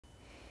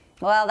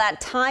Well, that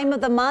time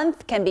of the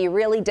month can be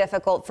really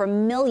difficult for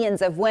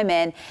millions of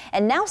women.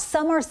 And now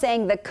some are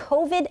saying the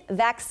COVID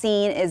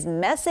vaccine is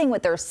messing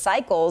with their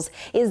cycles.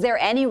 Is there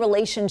any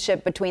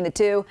relationship between the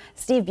two?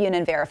 Steve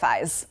Bunin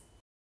verifies.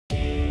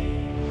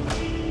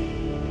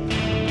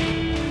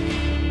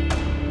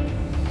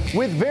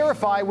 With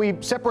Verify, we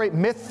separate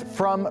myth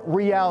from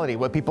reality,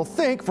 what people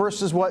think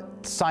versus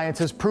what science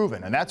has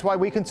proven. And that's why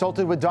we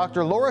consulted with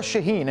Dr. Laura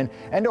Shaheen, an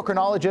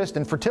endocrinologist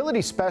and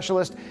fertility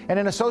specialist and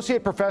an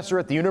associate professor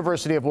at the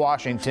University of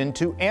Washington,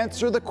 to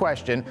answer the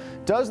question,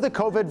 does the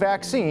COVID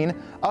vaccine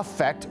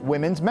affect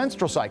women's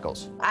menstrual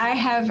cycles? I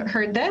have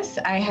heard this.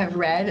 I have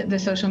read the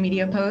social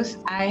media posts.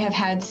 I have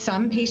had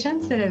some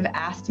patients that have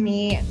asked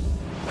me.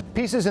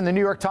 Pieces in the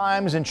New York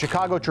Times and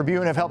Chicago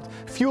Tribune have helped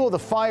fuel the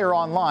fire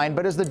online,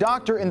 but as the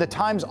doctor in the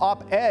Times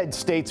op-ed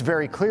states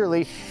very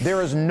clearly,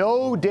 there is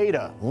no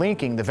data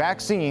linking the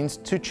vaccines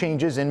to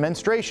changes in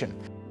menstruation.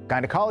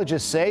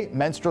 Gynecologists say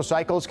menstrual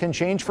cycles can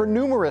change for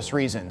numerous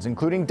reasons,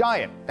 including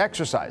diet,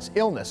 exercise,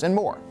 illness, and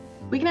more.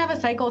 We can have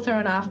a cycle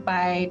thrown off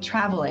by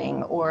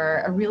traveling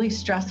or a really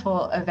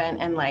stressful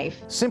event in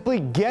life. Simply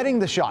getting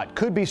the shot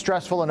could be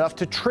stressful enough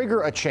to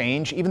trigger a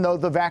change, even though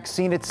the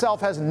vaccine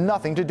itself has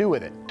nothing to do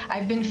with it.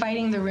 I've been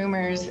fighting the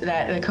rumors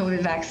that the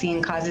COVID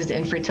vaccine causes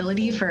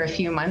infertility for a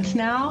few months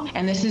now,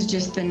 and this is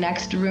just the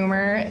next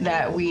rumor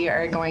that we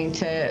are going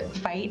to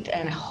fight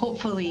and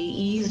hopefully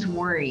ease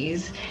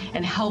worries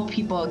and help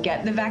people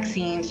get the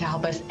vaccine to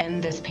help us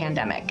end this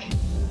pandemic.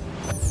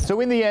 So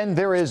in the end,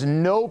 there is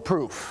no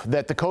proof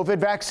that the COVID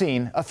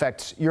vaccine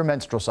affects your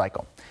menstrual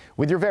cycle.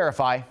 With your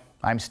Verify,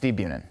 I'm Steve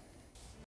Bunin.